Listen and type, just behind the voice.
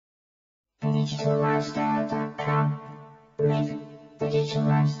digital with the digital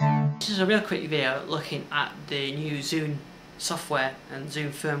lifestyle. This is a real quick video looking at the new Zune software and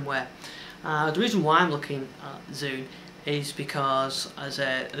Zune firmware. The reason why I'm looking at Zune is because as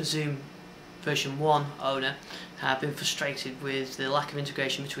a Zune version 1 owner, I've been frustrated with the lack of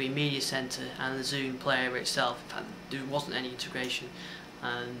integration between Media Center and the Zune player itself. In fact, there wasn't any integration,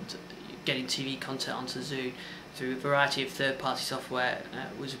 and getting TV content onto Zune through a variety of third-party software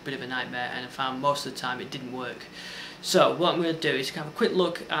was a bit of a nightmare, and I found most of the time it didn't work. So what I'm going to do is have a quick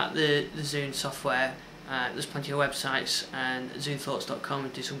look at the Zune software. There's plenty of websites, and ZuneThoughts.com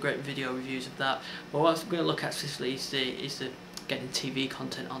and do some great video reviews of that. But what I'm going to look at specifically is the getting TV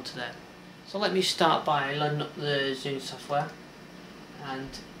content onto there. So let me start by loading up the Zune software, and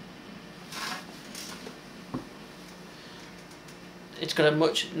it's got a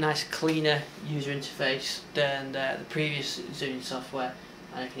much nice cleaner user interface than the previous Zune software,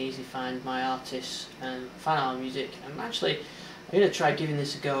 and I can easily find my artists and find our music. I'm going to try giving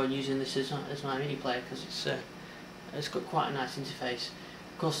this a go and using this as my MIDI player, because it's got quite a nice interface.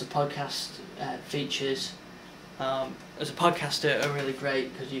 Of course, the podcast features as a podcaster are really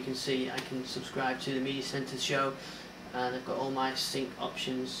great, because you can see I can subscribe to the Media Center show, and I've got all my sync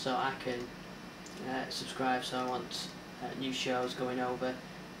options, so I can subscribe. So I want new shows going over,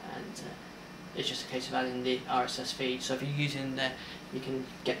 and it's just a case of adding the RSS feed. So if you're using you can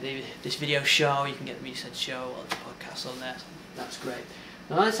get this video show, you can get the Media Center show or the podcast on there. So that's great.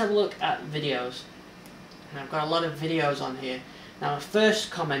 Now let's have a look at videos. And I've got a lot of videos on here. Now my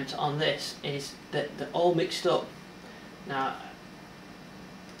first comment on this is that they're all mixed up. Now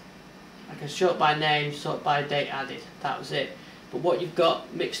I can sort by name, sort by date added, that was it. But what you've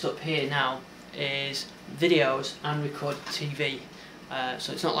got mixed up here now is videos and recorded TV.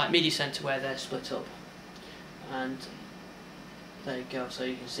 So it's not like Media Center where they're split up. And there you go, so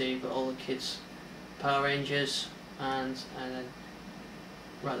you can see you've got all the kids' Power Rangers, and then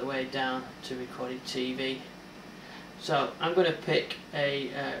right the way down to recorded TV. So I'm going to pick a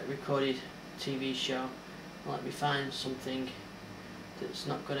recorded TV show. Let me find something that's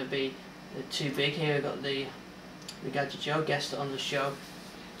not going to be too big. Here we've got the Gadget Joe, guest on the show,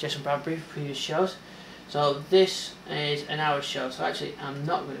 Jason Bradbury, previous shows. So this is an hour show, so actually I'm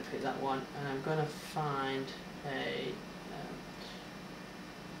not going to pick that one, and I'm going to find a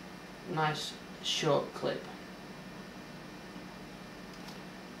nice short clip.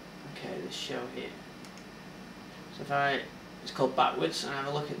 Okay, this show here. So it's called Backwards, and have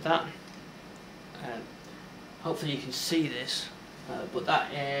a look at that. Hopefully you can see this, but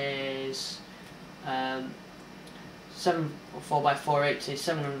that is 4x480,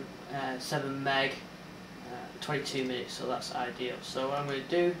 7 meg, 22 minutes, so that's ideal. So what I'm going to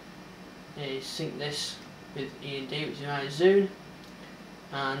do is sync this with E&D, which is my Zune,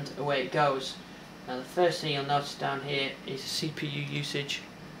 and away it goes. Now the first thing you'll notice down here is CPU usage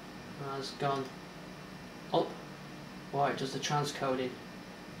has gone up while it does the transcoding.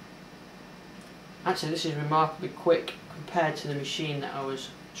 Actually, this is remarkably quick compared to the machine that I was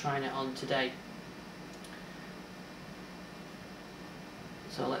trying it on today.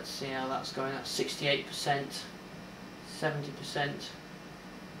 So let's see how that's going. That's 68%, 70%,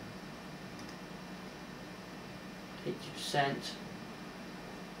 80%,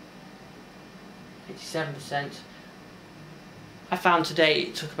 87%. I found today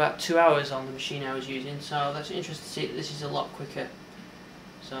it took about 2 hours on the machine I was using, so that's interesting to see that this is a lot quicker.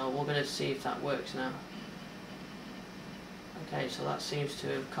 So we're going to see if that works now. Okay, so that seems to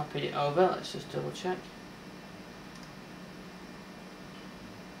have copied it over. Let's just double check.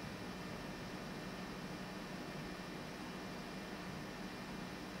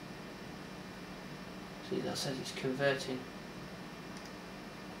 See, that says it's converting.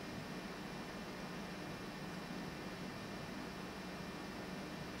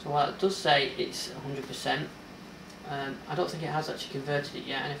 So while it does say it's 100%, I don't think it has actually converted it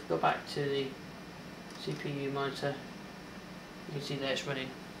yet. And if we go back to the CPU monitor, you can see there it's running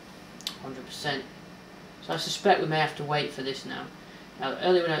 100%. So I suspect we may have to wait for this now. Now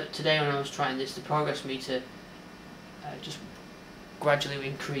earlier today when I was trying this, the progress meter just gradually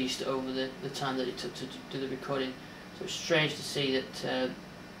increased over the time that it took to do the recording. So it's strange to see that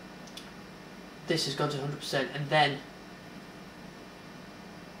this has gone to 100% and then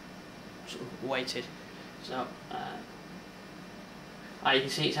sort of waited. So you can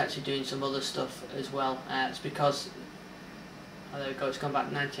see it's actually doing some other stuff as well. It's because there we go, it's gone back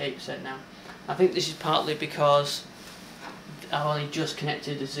 98% now. I think this is partly because I've only just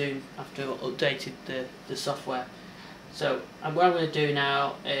connected the Zune after I've updated the software. So what I'm going to do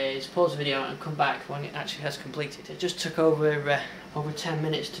now is pause the video and come back when it actually has completed. It just took over 10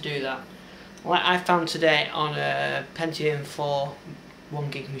 minutes to do that. Like I found today on a Pentium 4 1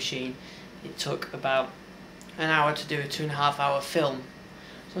 gig machine, it took about an hour to do a 2.5 hour film.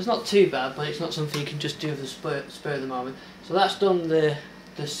 So it's not too bad, but it's not something you can just do with the spur of the moment. So that's done the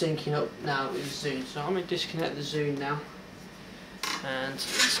syncing up now with Zune. So I'm going to disconnect the Zune now, and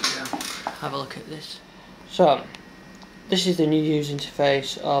let's go have a look at this. So this is the new user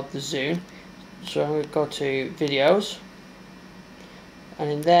interface of the Zune. So I'm going to go to videos, and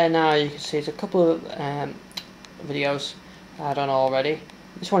in there now you can see there's a couple of videos I had on already.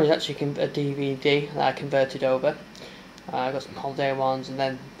 This one is actually a DVD that I converted over. I've got some holiday ones, and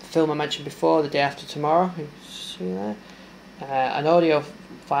then the film I mentioned before, The Day After Tomorrow, you see there. An audio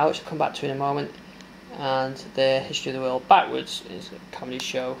file which I'll come back to in a moment, and the History of the World Backwards is a comedy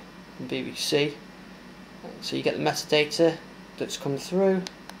show from BBC. So you get the metadata that's come through. You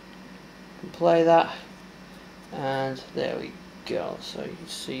can play that, and there we go. So you can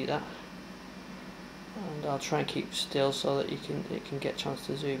see that, and I'll try and keep still so that it can get a chance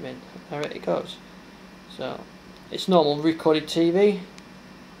to zoom in. There it goes. So it's normal recorded TV,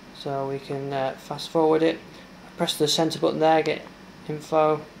 so we can fast forward it. Press the center button there, get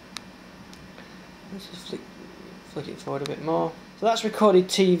info. Let's just flick it forward a bit more. So that's recorded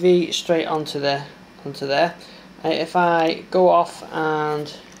TV straight onto there. If I go off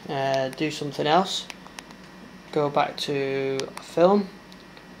and do something else, go back to a film,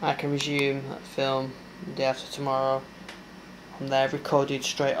 I can resume that film The Day After Tomorrow. And they're recorded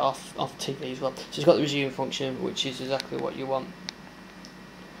straight off TV as well. So it's got the resume function, which is exactly what you want.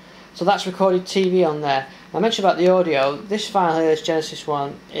 So that's recorded TV on there. I mentioned about the audio. This file here, this Genesis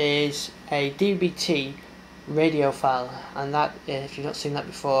one, is a DBT radio file, and that, if you've not seen that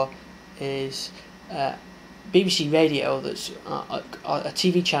before, is BBC Radio. That's a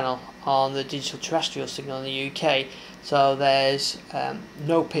TV channel on the digital terrestrial signal in the UK. So there's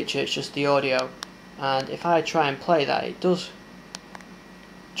no picture, it's just the audio. And if I try and play that, it does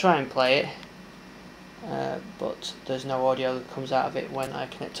try and play it, but there's no audio that comes out of it when I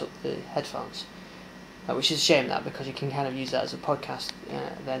connect up the headphones, which is a shame, that, because you can kind of use that as a podcast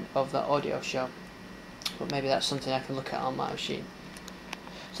then of that audio show. But maybe that's something I can look at on my machine.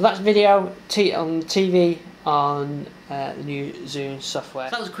 So that's video on TV on the new Zune software.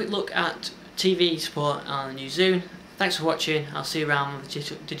 So that was a quick look at TV support on the new Zune. Thanks for watching. I'll see you around with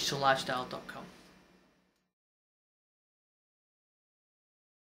digitallifestyle.com.